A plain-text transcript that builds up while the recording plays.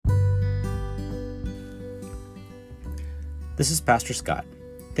This is Pastor Scott.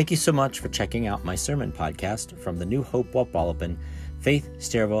 Thank you so much for checking out my sermon podcast from the New Hope Wapwalopen, Faith,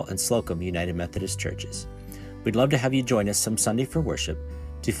 Sterville, and Slocum United Methodist Churches. We'd love to have you join us some Sunday for worship.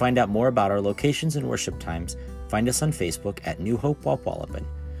 To find out more about our locations and worship times, find us on Facebook at New Hope Wapwalopen.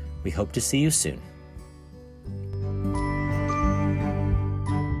 We hope to see you soon.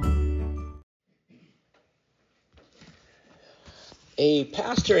 A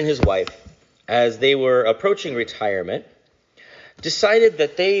pastor and his wife, as they were approaching retirement, decided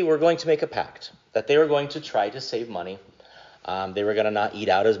that they were going to make a pact, that they were going to try to save money. They were going to not eat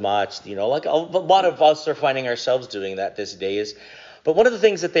out as much, like a lot of us are finding ourselves doing that these days. But one of the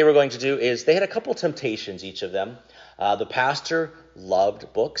things that they were going to do is they had a couple temptations, each of them. The pastor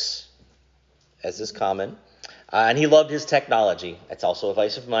loved books, as is common, and he loved his technology. That's also a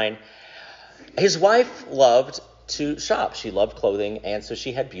vice of mine. His wife loved to shop. She loved clothing, and so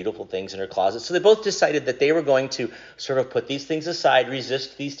she had beautiful things in her closet. So they both decided that they were going to sort of put these things aside,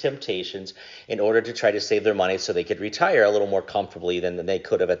 resist these temptations in order to try to save their money so they could retire a little more comfortably than they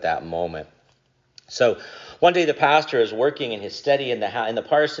could have at that moment. So one day the pastor is working in his study in the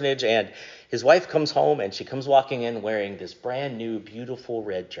parsonage, and his wife comes home, and she comes walking in wearing this brand new beautiful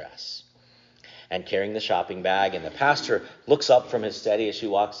red dress and carrying the shopping bag. And the pastor looks up from his study as she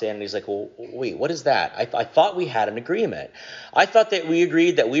walks in, and he's like, well, wait, what is that? I thought we had an agreement. I thought that we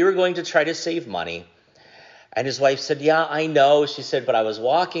agreed that we were going to try to save money. And his wife said, yeah, I know. She said, but I was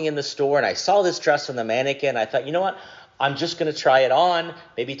walking in the store, and I saw this dress on the mannequin. I thought, you know what? I'm just going to try it on,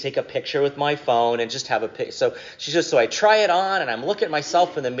 maybe take a picture with my phone and just have a picture. So she says, so I try it on, and I'm looking at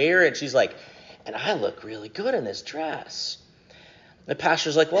myself in the mirror, and she's like, and I look really good in this dress. The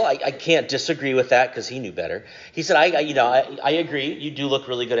pastor's like, well, I can't disagree with that, because he knew better. He said, I agree. You do look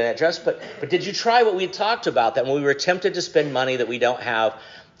really good in that dress. But did you try what we had talked about, that when we were tempted to spend money that we don't have,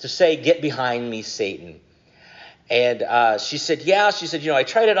 to say, get behind me, Satan? And she said, yeah. She said, I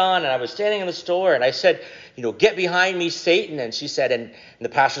tried it on, and I was standing in the store, and I said, get behind me, Satan. And she said, and the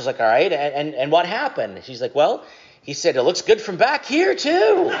pastor's like, all right. And what happened? She's like, well, he said, it looks good from back here,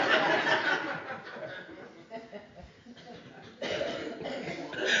 too.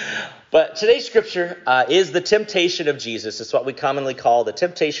 But today's scripture is the temptation of Jesus. It's what we commonly call the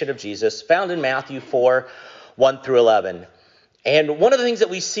temptation of Jesus, found in Matthew 4, 1 through 11. And one of the things that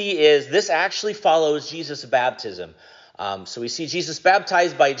we see is this actually follows Jesus' baptism. So we see Jesus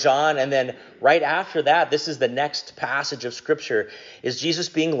baptized by John, and then right after that, this is the next passage of scripture, is Jesus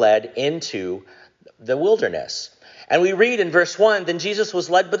being led into the wilderness. And we read in verse 1, then Jesus was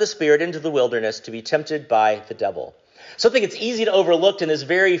led by the Spirit into the wilderness to be tempted by the devil. Something that's easy to overlook in this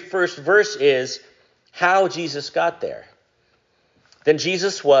very first verse is how Jesus got there. Then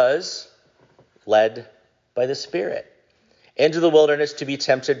Jesus was led by the Spirit into the wilderness to be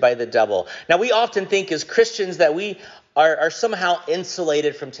tempted by the devil. Now, we often think as Christians that we are somehow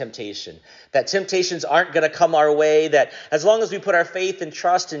insulated from temptation, that temptations aren't going to come our way, that as long as we put our faith and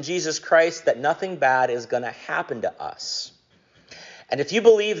trust in Jesus Christ, that nothing bad is going to happen to us. And if you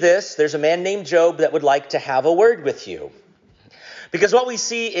believe this, there's a man named Job that would like to have a word with you. Because what we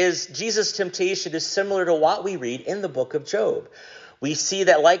see is Jesus' temptation is similar to what we read in the book of Job. We see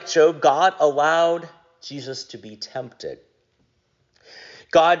that, like Job, God allowed Jesus to be tempted.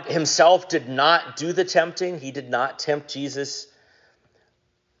 God himself did not do the tempting. He did not tempt Jesus.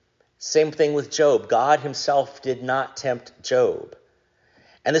 Same thing with Job. God himself did not tempt Job.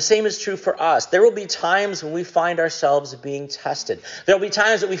 And the same is true for us. There will be times when we find ourselves being tested. There will be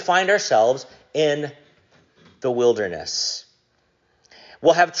times that we find ourselves in the wilderness.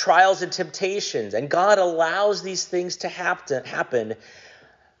 We'll have trials and temptations, and God allows these things to happen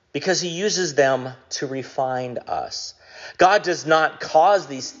because he uses them to refine us. God does not cause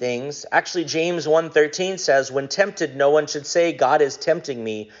these things. Actually, James 1:13 says, when tempted, no one should say, God is tempting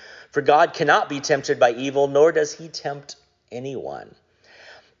me, for God cannot be tempted by evil, nor does he tempt anyone.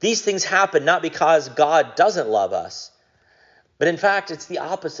 These things happen not because God doesn't love us, but in fact, it's the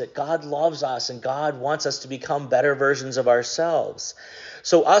opposite. God loves us, and God wants us to become better versions of ourselves.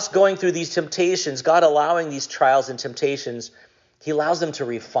 So us going through these temptations, God allowing these trials and temptations, he allows them to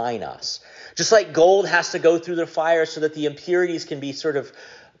refine us. Just like gold has to go through the fire so that the impurities can be sort of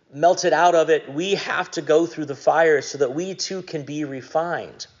melted out of it, we have to go through the fire so that we too can be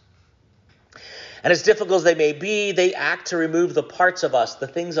refined. And as difficult as they may be, they act to remove the parts of us, the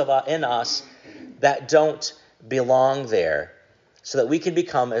things in us that don't belong there, so that we can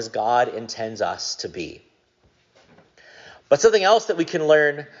become as God intends us to be. But something else that we can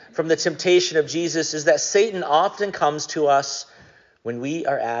learn from the temptation of Jesus is that Satan often comes to us when we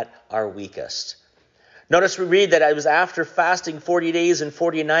are at our weakest. Notice we read that it was after fasting 40 days and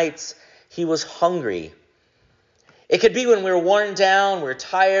 40 nights, he was hungry. It could be when we're worn down, we're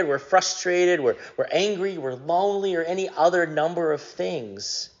tired, we're frustrated, we're angry, we're lonely, or any other number of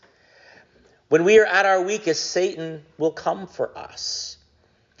things. When we are at our weakest, Satan will come for us.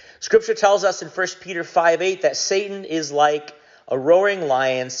 Scripture tells us in 1 Peter 5:8 that Satan is like a roaring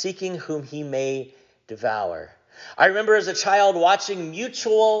lion seeking whom he may devour. I remember as a child watching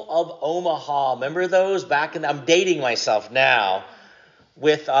Mutual of Omaha. Remember those back in I'm dating myself now.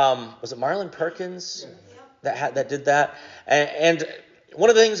 With was it Marlon Perkins that did that? And one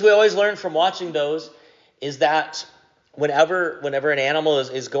of the things we always learn from watching those is that whenever an animal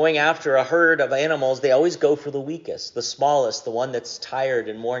is going after a herd of animals, they always go for the weakest, the smallest, the one that's tired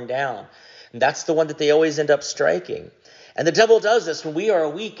and worn down. And that's the one that they always end up striking. And the devil does this when we are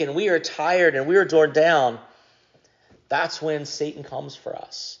weak and we are tired and we are torn down. That's when Satan comes for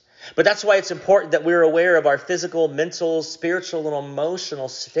us. But that's why it's important that we're aware of our physical, mental, spiritual, and emotional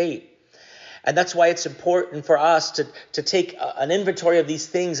state. And that's why it's important for us to take an inventory of these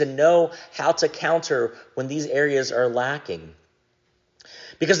things and know how to counter when these areas are lacking.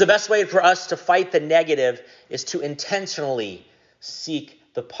 Because the best way for us to fight the negative is to intentionally seek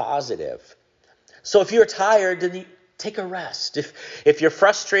the positive. So if you're tired, then take a rest. If you're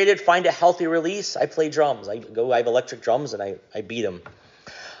frustrated, find a healthy release. I play drums. I have electric drums and I beat them.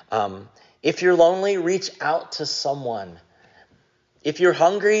 If you're lonely, reach out to someone. If you're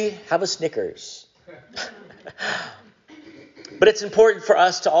hungry, have a Snickers. But it's important for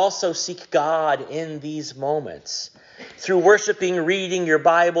us to also seek God in these moments through worshiping, reading your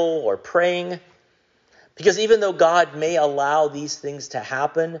Bible, or praying. Because even though God may allow these things to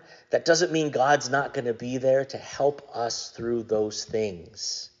happen, that doesn't mean God's not going to be there to help us through those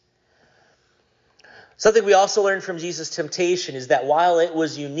things. Something we also learned from Jesus' temptation is that while it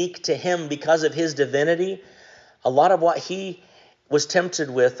was unique to him because of his divinity, a lot of what he was tempted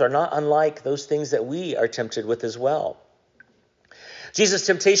with are not unlike those things that we are tempted with as well. Jesus'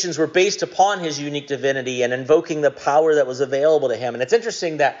 temptations were based upon his unique divinity and invoking the power that was available to him. And it's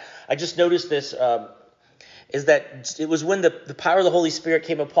interesting that I just noticed this, is that it was when the power of the Holy Spirit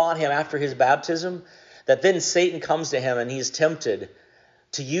came upon him after his baptism, that then Satan comes to him and he's tempted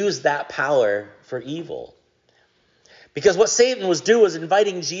to use that power for evil. Because what Satan was doing was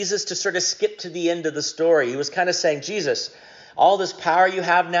inviting Jesus to sort of skip to the end of the story. He was kind of saying, Jesus, all this power you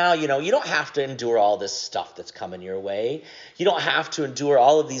have now, you don't have to endure all this stuff that's coming your way. You don't have to endure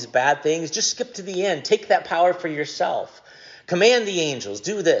all of these bad things. Just skip to the end. Take that power for yourself. Command the angels.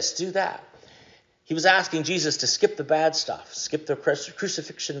 Do this, do that. He was asking Jesus to skip the bad stuff, skip the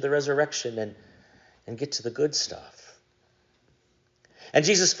crucifixion, the resurrection, and get to the good stuff. And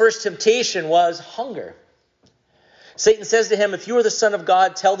Jesus' first temptation was hunger. Satan says to him, if you are the Son of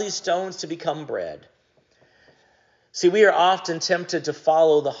God, tell these stones to become bread. See, we are often tempted to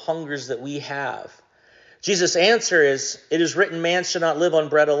follow the hungers that we have. Jesus' answer is, it is written, man shall not live on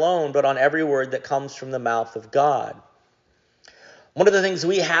bread alone, but on every word that comes from the mouth of God. One of the things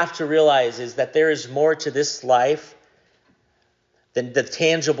we have to realize is that there is more to this life than the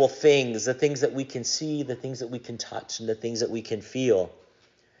tangible things, the things that we can see, the things that we can touch, and the things that we can feel.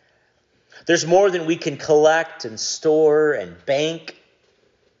 There's more than we can collect and store and bank.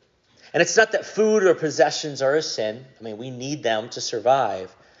 And it's not that food or possessions are a sin. I mean, we need them to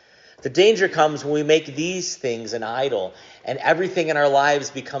survive. The danger comes when we make these things an idol, and everything in our lives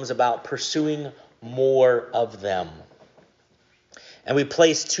becomes about pursuing more of them. And we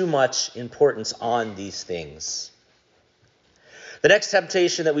place too much importance on these things. The next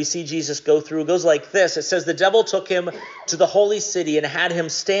temptation that we see Jesus go through goes like this. It says, the devil took him to the holy city and had him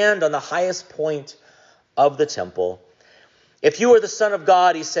stand on the highest point of the temple. If you are the Son of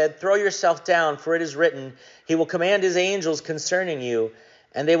God, he said, throw yourself down, for it is written, he will command his angels concerning you,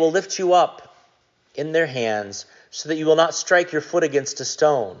 and they will lift you up in their hands, so that you will not strike your foot against a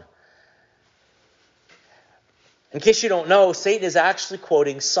stone. In case you don't know, Satan is actually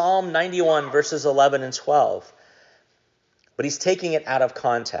quoting Psalm 91, verses 11 and 12. But he's taking it out of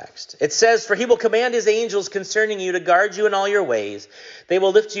context. It says, for he will command his angels concerning you to guard you in all your ways. They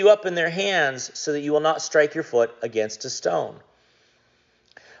will lift you up in their hands so that you will not strike your foot against a stone.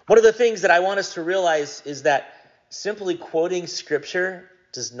 One of the things that I want us to realize is that simply quoting Scripture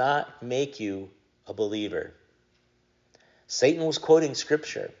does not make you a believer. Satan was quoting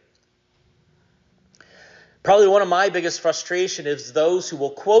Scripture. Probably one of my biggest frustrations is those who will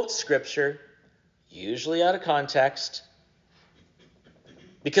quote Scripture, usually out of context,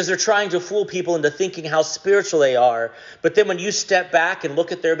 because they're trying to fool people into thinking how spiritual they are. But then when you step back and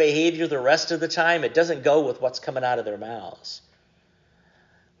look at their behavior the rest of the time, it doesn't go with what's coming out of their mouths.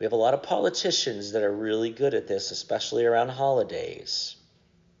 We have a lot of politicians that are really good at this, especially around holidays.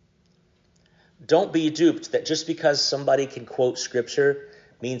 Don't be duped that just because somebody can quote Scripture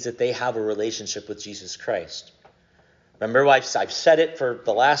means that they have a relationship with Jesus Christ. Remember, I've said it for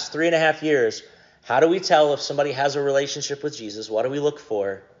the last 3.5 years. How do we tell if somebody has a relationship with Jesus? What do we look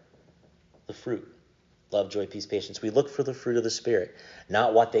for? The fruit. Love, joy, peace, patience. We look for the fruit of the Spirit,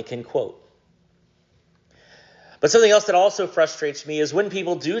 not what they can quote. But something else that also frustrates me is when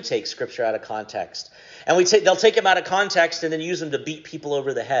people do take Scripture out of context. And they'll take them out of context and then use them to beat people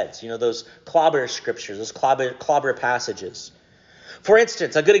over the heads. You know, those clobber scriptures, those clobber passages. For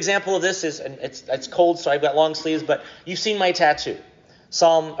instance, a good example of this is, and it's cold, so I've got long sleeves, but you've seen my tattoo.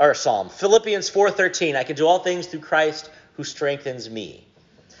 Philippians 4:13, I can do all things through Christ who strengthens me.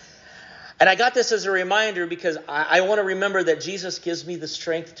 And I got this as a reminder because I want to remember that Jesus gives me the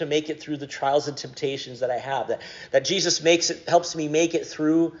strength to make it through the trials and temptations that I have. That Jesus helps me make it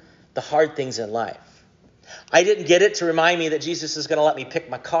through the hard things in life. I didn't get it to remind me that Jesus is going to let me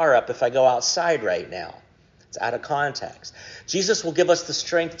pick my car up if I go outside right now. It's out of context. Jesus will give us the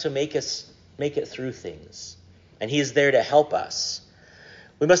strength to make it through things. And he is there to help us.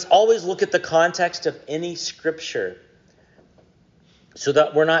 We must always look at the context of any scripture so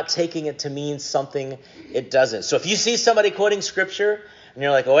that we're not taking it to mean something it doesn't. So if you see somebody quoting scripture and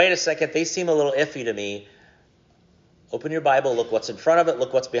you're like, oh, wait a second, they seem a little iffy to me, open your Bible, look what's in front of it,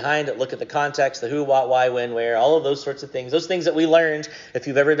 look what's behind it, look at the context, the who, what, why, when, where, all of those sorts of things. Those things that we learned, if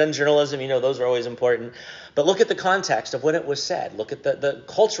you've ever done journalism, you know those are always important. But look at the context of when it was said. Look at the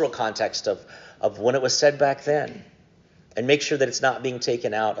cultural context of when it was said back then. And make sure that it's not being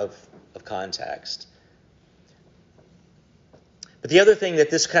taken out of context. But the other thing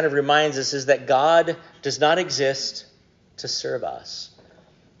that this kind of reminds us is that God does not exist to serve us.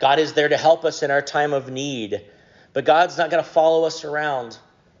 God is there to help us in our time of need. But God's not going to follow us around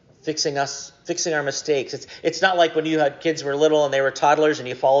fixing our mistakes. It's not like when you had kids who were little and they were toddlers and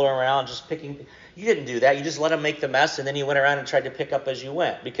you followed them around just picking. You didn't do that. You just let them make the mess and then you went around and tried to pick up as you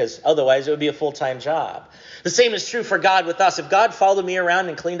went because otherwise it would be a full-time job. The same is true for God with us. If God followed me around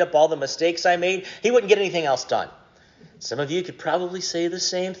and cleaned up all the mistakes I made, he wouldn't get anything else done. Some of you could probably say the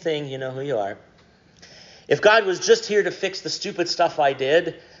same thing. You know who you are. If God was just here to fix the stupid stuff I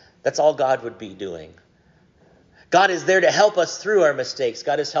did, that's all God would be doing. God is there to help us through our mistakes.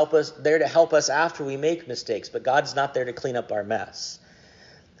 God is there to help us after we make mistakes, but God's not there to clean up our mess.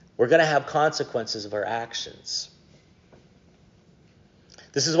 We're going to have consequences of our actions.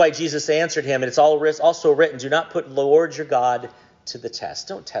 This is why Jesus answered him, and it's also written, do not put Lord your God to the test.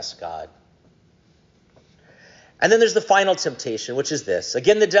 Don't test God. And then there's the final temptation, which is this.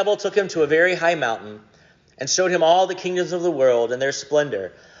 Again, the devil took him to a very high mountain and showed him all the kingdoms of the world and their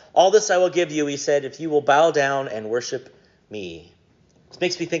splendor. All this I will give you, he said, if you will bow down and worship me. This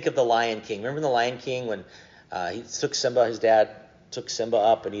makes me think of the Lion King. Remember the Lion King when his dad took Simba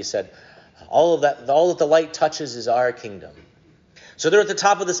up and he said, all that the light touches is our kingdom. So they're at the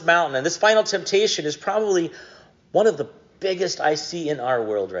top of this mountain, and this final temptation is probably one of the biggest I see in our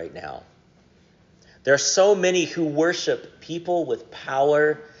world right now. There are so many who worship people with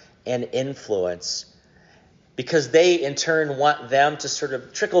power and influence because they, in turn, want them to sort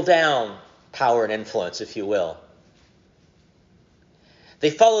of trickle down power and influence, if you will.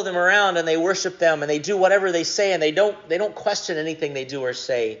 They follow them around and they worship them and they do whatever they say and they don't question anything they do or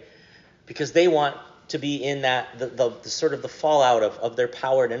say because they want to be in that the sort of the fallout of their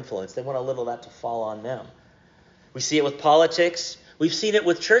power and influence. They want a little of that to fall on them. We see it with politics. We've seen it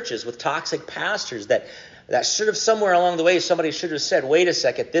with churches, with toxic pastors that should have somewhere along the way somebody should have said, wait a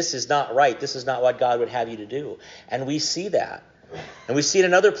second, this is not right. This is not what God would have you to do. And we see that. And we see it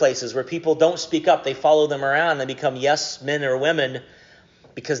in other places where people don't speak up. They follow them around. They become yes men or women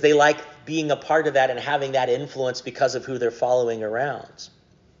because they like being a part of that and having that influence because of who they're following around.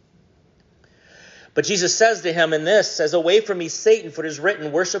 But Jesus says to him in this, says, away from me, Satan, for it is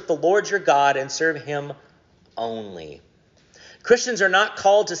written, worship the Lord your God and serve him only. Christians are not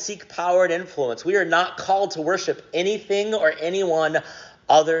called to seek power and influence. We are not called to worship anything or anyone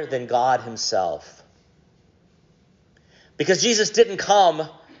other than God himself. Because Jesus didn't come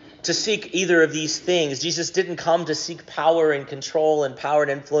to seek either of these things. Jesus didn't come to seek power and control and power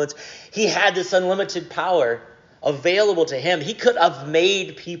and influence. He had this unlimited power available to him. He could have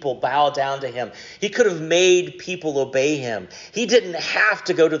made people bow down to him. He could have made people obey him. He didn't have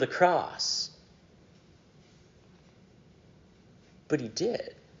to go to the cross. But he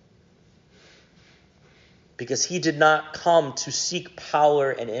did. Because he did not come to seek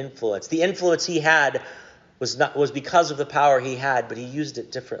power and influence. The influence he had was because of the power he had, but he used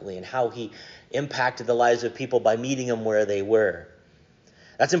it differently in how he impacted the lives of people by meeting them where they were.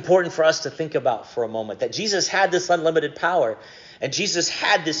 That's important for us to think about for a moment, that Jesus had this unlimited power. And Jesus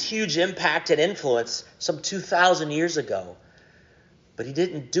had this huge impact and influence some 2,000 years ago. But he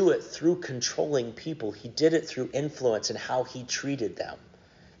didn't do it through controlling people. He did it through influence and how he treated them.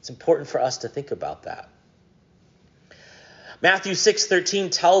 It's important for us to think about that. Matthew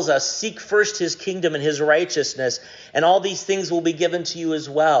 6:13 tells us, "Seek first his kingdom and his righteousness, and all these things will be given to you as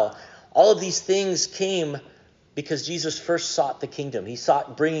well." All of these things came because Jesus first sought the kingdom. He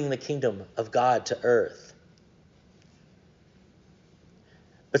sought bringing the kingdom of God to earth.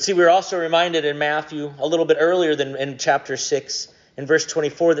 But see, we're also reminded in Matthew a little bit earlier than in chapter 6, in verse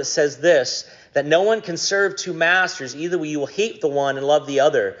 24, that says this, that no one can serve two masters. Either you will hate the one and love the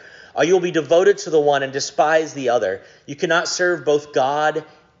other, or you will be devoted to the one and despise the other. You cannot serve both God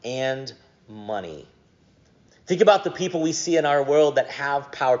and money. Think about the people we see in our world that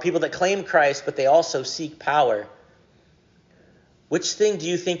have power, people that claim Christ, but they also seek power. Which thing do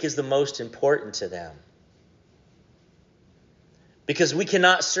you think is the most important to them? Because we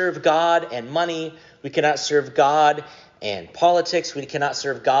cannot serve God and money. We cannot serve God and politics. We cannot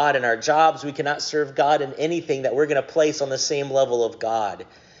serve God in our jobs. We cannot serve God in anything that we're going to place on the same level of God.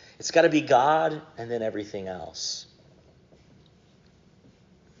 It's got to be God and then everything else.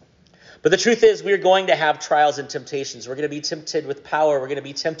 But the truth is, we're going to have trials and temptations. We're going to be tempted with power. We're going to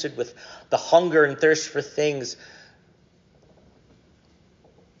be tempted with the hunger and thirst for things.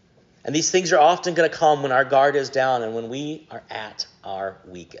 And these things are often going to come when our guard is down and when we are at our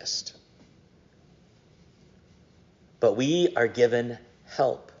weakest. But we are given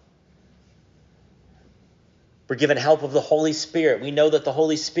help. We're given help of the Holy Spirit. We know that the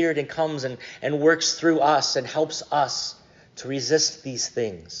Holy Spirit comes and works through us and helps us to resist these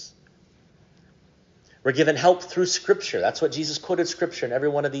things. We're given help through Scripture. That's what Jesus quoted Scripture in every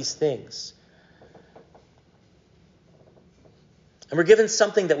one of these things. And we're given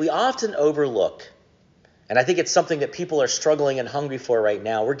something that we often overlook. And I think it's something that people are struggling and hungry for right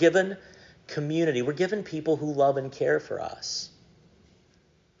now. We're given community. We're given people who love and care for us.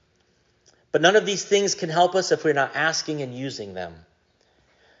 But none of these things can help us if we're not asking and using them.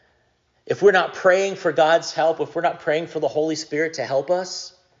 If we're not praying for God's help, if we're not praying for the Holy Spirit to help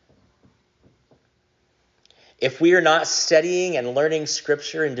us, if we are not studying and learning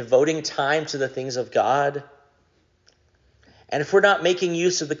Scripture and devoting time to the things of God, and if we're not making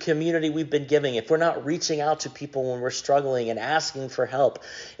use of the community we've been giving, if we're not reaching out to people when we're struggling and asking for help,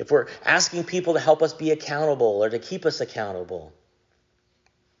 if we're asking people to help us be accountable or to keep us accountable,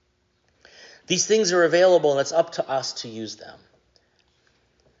 these things are available and it's up to us to use them.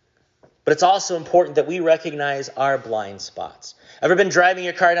 But it's also important that we recognize our blind spots. Ever been driving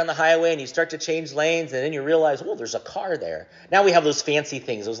your car down the highway and you start to change lanes and then you realize, oh, there's a car there. Now we have those fancy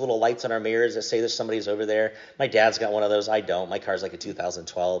things, those little lights on our mirrors that say there's somebody's over there. My dad's got one of those. I don't. My car's like a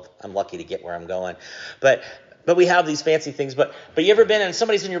 2012. I'm lucky to get where I'm going. But we have these fancy things. But you ever been and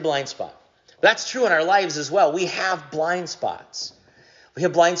somebody's in your blind spot? That's true in our lives as well. We have blind spots. We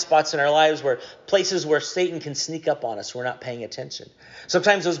have blind spots in our lives where places where Satan can sneak up on us. We're not paying attention.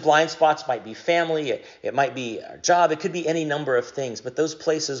 Sometimes those blind spots might be family. It might be our job. It could be any number of things. But those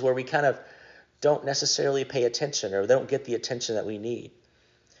places where we kind of don't necessarily pay attention or they don't get the attention that we need.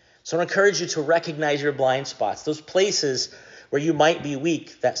 So I encourage you to recognize your blind spots. Those places where you might be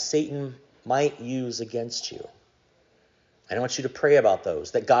weak that Satan might use against you. I want you to pray about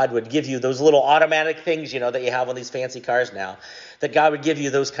those, that God would give you those little automatic things, that you have on these fancy cars now, that God would give you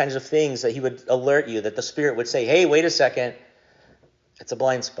those kinds of things, that he would alert you, that the Spirit would say, hey, wait a second, it's a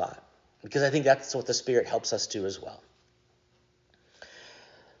blind spot. Because I think that's what the Spirit helps us do as well.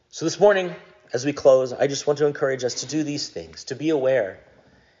 So this morning, as we close, I just want to encourage us to do these things, to be aware,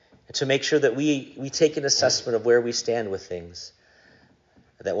 and to make sure that we take an assessment of where we stand with things.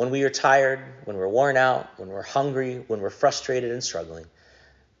 That when we are tired, when we're worn out, when we're hungry, when we're frustrated and struggling,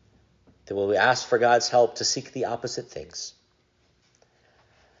 that we will ask for God's help to seek the opposite things.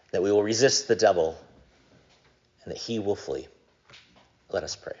 That we will resist the devil and that he will flee. Let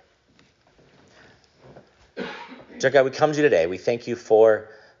us pray. Dear God, we come to you today. We thank you for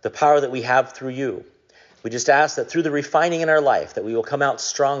the power that we have through you. We just ask that through the refining in our life, that we will come out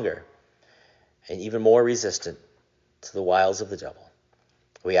stronger and even more resistant to the wiles of the devil.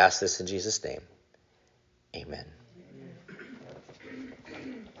 We ask this in Jesus' name. Amen.